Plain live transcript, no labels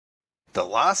The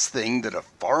last thing that a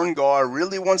foreign guy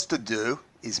really wants to do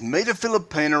is meet a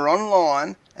Filipina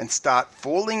online and start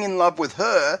falling in love with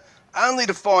her, only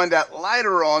to find out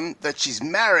later on that she's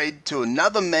married to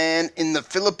another man in the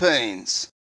Philippines.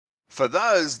 For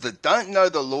those that don't know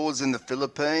the laws in the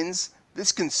Philippines,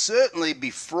 this can certainly be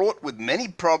fraught with many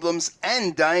problems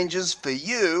and dangers for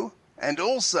you and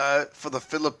also for the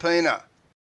Filipina.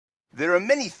 There are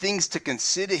many things to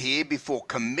consider here before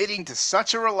committing to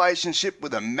such a relationship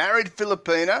with a married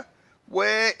Filipina,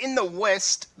 where in the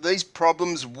West these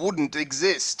problems wouldn't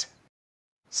exist.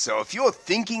 So if you're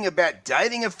thinking about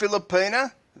dating a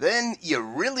Filipina, then you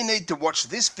really need to watch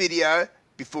this video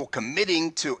before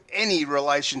committing to any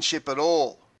relationship at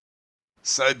all.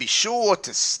 So be sure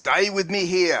to stay with me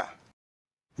here.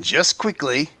 Just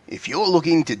quickly, if you're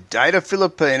looking to date a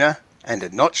Filipina and are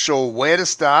not sure where to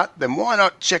start, then why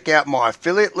not check out my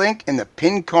affiliate link in the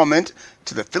pinned comment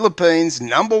to the Philippines'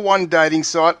 #1 dating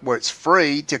site where it's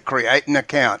free to create an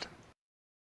account.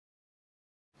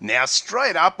 Now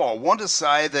straight up, I want to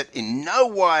say that in no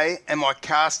way am I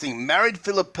casting married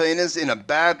Filipinas in a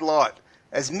bad light,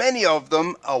 as many of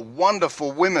them are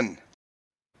wonderful women.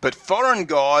 But foreign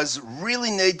guys really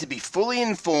need to be fully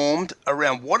informed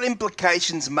around what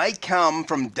implications may come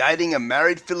from dating a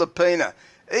married Filipina,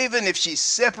 even if she's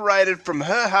separated from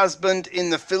her husband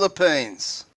in the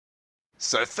Philippines.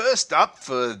 So first up,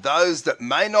 for those that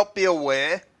may not be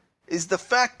aware, is the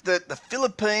fact that the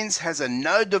Philippines has a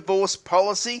no divorce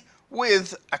policy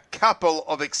with a couple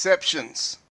of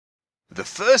exceptions. The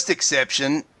first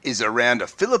exception is around a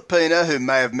Filipina who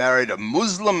may have married a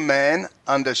Muslim man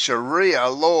under Sharia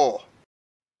law.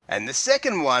 And the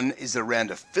second one is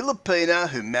around a Filipina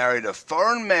who married a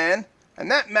foreign man, and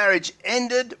that marriage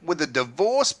ended with a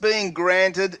divorce being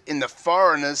granted in the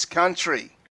foreigner's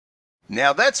country.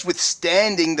 Now that's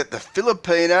withstanding that the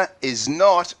Filipina is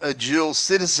not a dual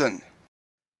citizen.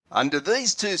 Under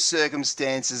these two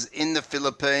circumstances in the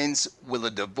Philippines, will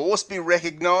a divorce be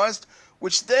recognised,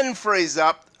 which then frees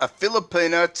up a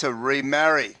Filipina to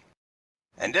remarry.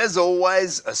 And as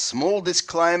always, a small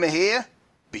disclaimer here,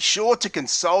 be sure to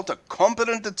consult a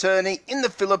competent attorney in the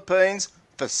Philippines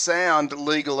for sound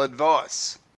legal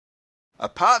advice.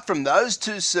 Apart from those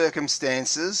two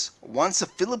circumstances, once a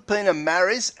Filipina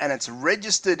marries and it's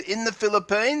registered in the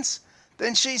Philippines,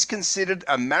 then she's considered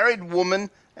a married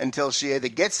woman until she either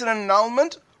gets an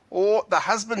annulment or the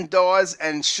husband dies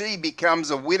and she becomes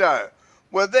a widow.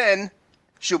 Well then,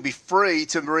 she'll be free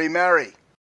to remarry.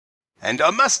 And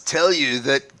I must tell you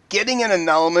that getting an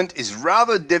annulment is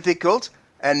rather difficult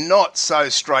and not so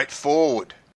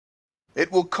straightforward. It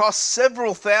will cost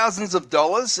several thousands of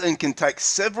dollars and can take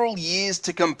several years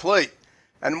to complete,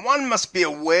 and one must be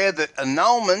aware that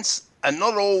annulments are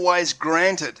not always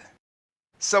granted.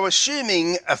 So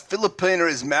assuming a Filipina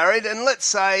is married, and let's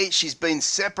say she's been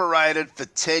separated for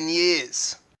 10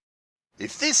 years.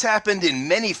 If this happened in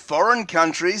many foreign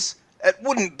countries, it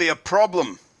wouldn't be a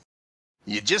problem.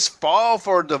 You just file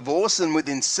for a divorce and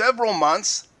within several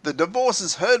months, the divorce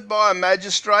is heard by a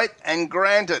magistrate and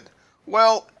granted.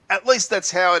 Well, at least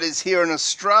that's how it is here in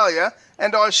Australia,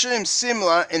 and I assume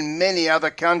similar in many other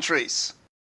countries.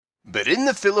 But in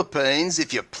the Philippines,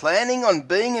 if you're planning on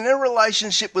being in a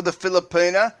relationship with a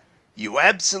Filipina, you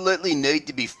absolutely need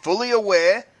to be fully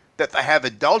aware that they have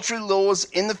adultery laws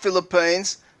in the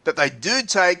Philippines that they do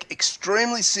take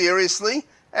extremely seriously,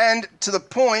 and to the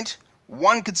point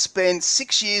one could spend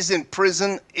 6 years in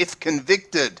prison if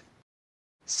convicted.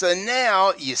 So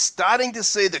now you're starting to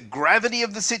see the gravity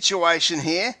of the situation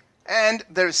here, and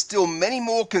there are still many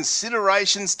more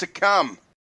considerations to come.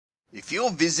 If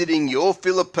you're visiting your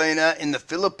Filipina in the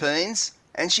Philippines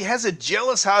and she has a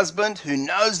jealous husband who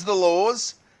knows the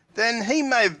laws, then he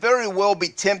may very well be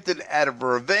tempted out of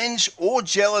revenge or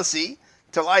jealousy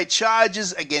to lay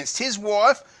charges against his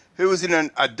wife who is in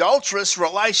an adulterous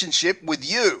relationship with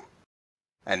you.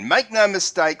 And make no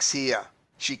mistakes here,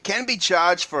 she can be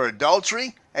charged for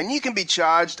adultery and you can be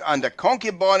charged under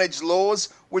concubinage laws,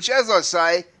 which, as I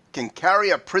say, can carry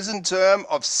a prison term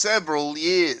of several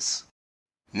years.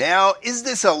 Now, is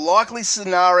this a likely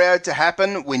scenario to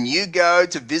happen when you go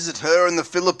to visit her in the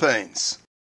Philippines?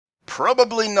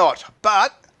 Probably not,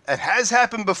 but it has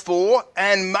happened before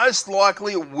and most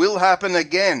likely will happen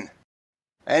again.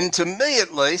 And to me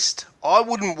at least, I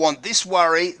wouldn't want this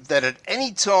worry that at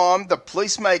any time the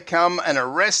police may come and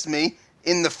arrest me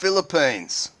in the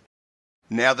Philippines.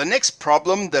 Now, the next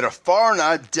problem that a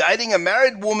foreigner dating a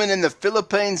married woman in the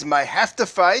Philippines may have to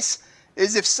face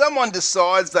is if someone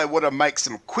decides they want to make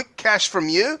some quick cash from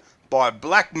you by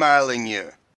blackmailing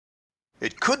you.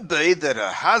 It could be that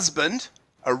her husband,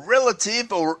 a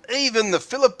relative, or even the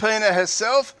Filipina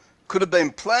herself could have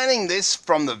been planning this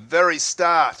from the very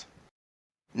start.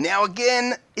 Now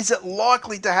again, is it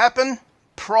likely to happen?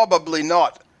 Probably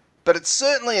not. But it's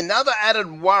certainly another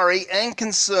added worry and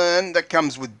concern that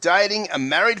comes with dating a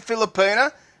married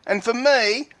Filipina, and for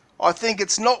me, I think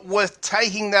it's not worth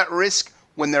taking that risk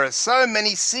when there are so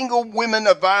many single women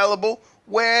available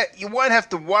where you won't have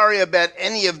to worry about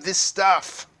any of this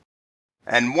stuff.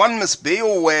 And one must be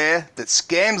aware that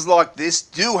scams like this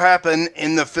do happen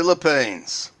in the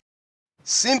Philippines.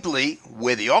 Simply,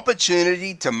 where the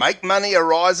opportunity to make money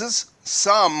arises,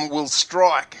 some will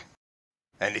strike.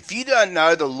 And if you don't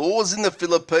know the laws in the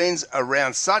Philippines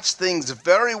around such things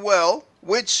very well,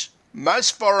 which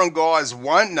most foreign guys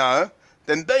won't know,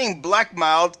 then being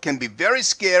blackmailed can be very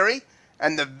scary,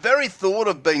 and the very thought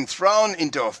of being thrown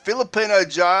into a Filipino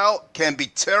jail can be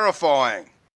terrifying.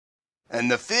 And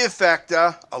the fear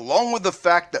factor, along with the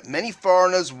fact that many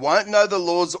foreigners won't know the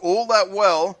laws all that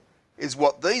well, is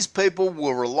what these people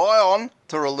will rely on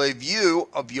to relieve you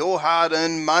of your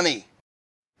hard-earned money.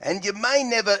 And you may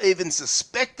never even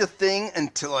suspect a thing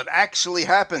until it actually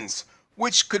happens,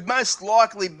 which could most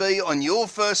likely be on your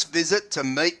first visit to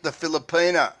meet the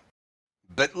Filipina.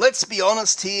 But let's be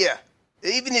honest here,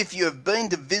 even if you have been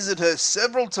to visit her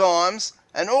several times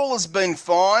and all has been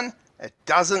fine, it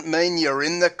doesn't mean you're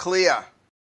in the clear.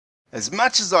 As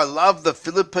much as I love the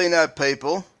Filipino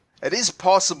people, it is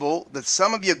possible that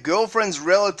some of your girlfriend's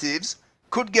relatives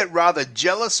could get rather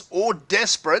jealous or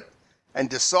desperate and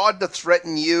decide to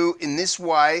threaten you in this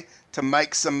way to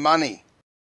make some money.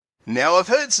 Now, I've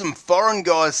heard some foreign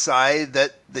guys say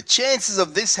that the chances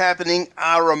of this happening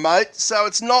are remote, so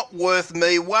it's not worth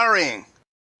me worrying.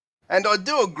 And I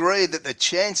do agree that the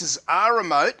chances are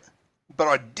remote, but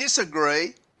I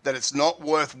disagree that it's not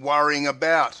worth worrying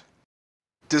about.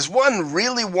 Does one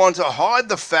really want to hide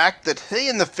the fact that he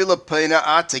and the Filipina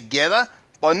are together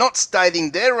by not stating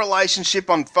their relationship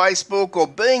on Facebook or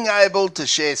being able to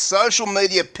share social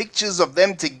media pictures of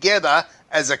them together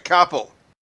as a couple?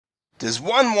 Does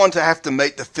one want to have to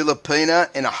meet the Filipina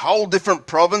in a whole different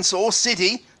province or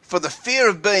city for the fear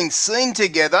of being seen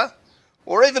together,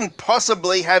 or even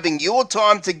possibly having your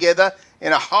time together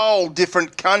in a whole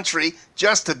different country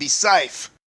just to be safe?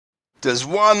 Does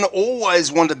one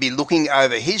always want to be looking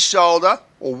over his shoulder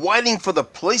or waiting for the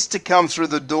police to come through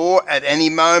the door at any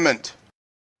moment?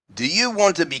 Do you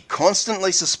want to be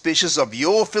constantly suspicious of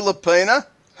your Filipina,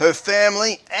 her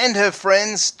family and her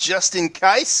friends just in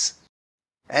case?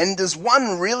 And does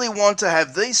one really want to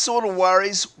have these sort of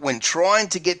worries when trying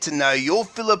to get to know your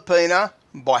Filipina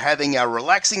by having a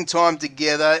relaxing time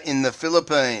together in the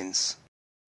Philippines?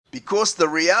 Because the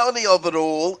reality of it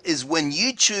all is when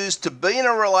you choose to be in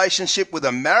a relationship with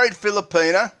a married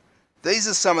Filipina, these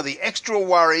are some of the extra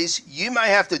worries you may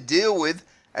have to deal with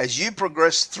as you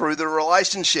progress through the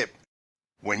relationship.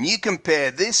 When you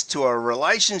compare this to a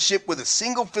relationship with a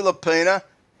single Filipina,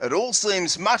 it all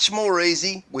seems much more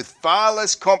easy with far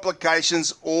less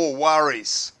complications or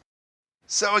worries.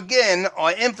 So again,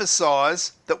 I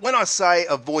emphasise that when I say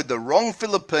avoid the wrong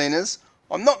Filipinas,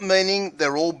 I'm not meaning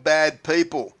they're all bad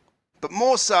people, but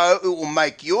more so it will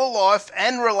make your life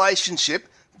and relationship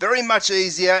very much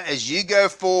easier as you go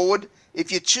forward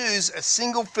if you choose a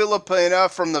single Filipina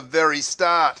from the very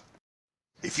start.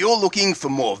 If you're looking for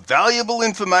more valuable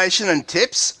information and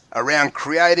tips around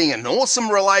creating an awesome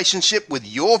relationship with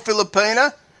your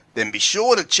Filipina, then be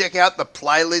sure to check out the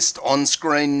playlist on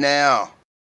screen now.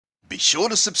 Be sure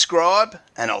to subscribe,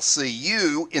 and I'll see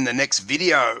you in the next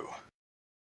video.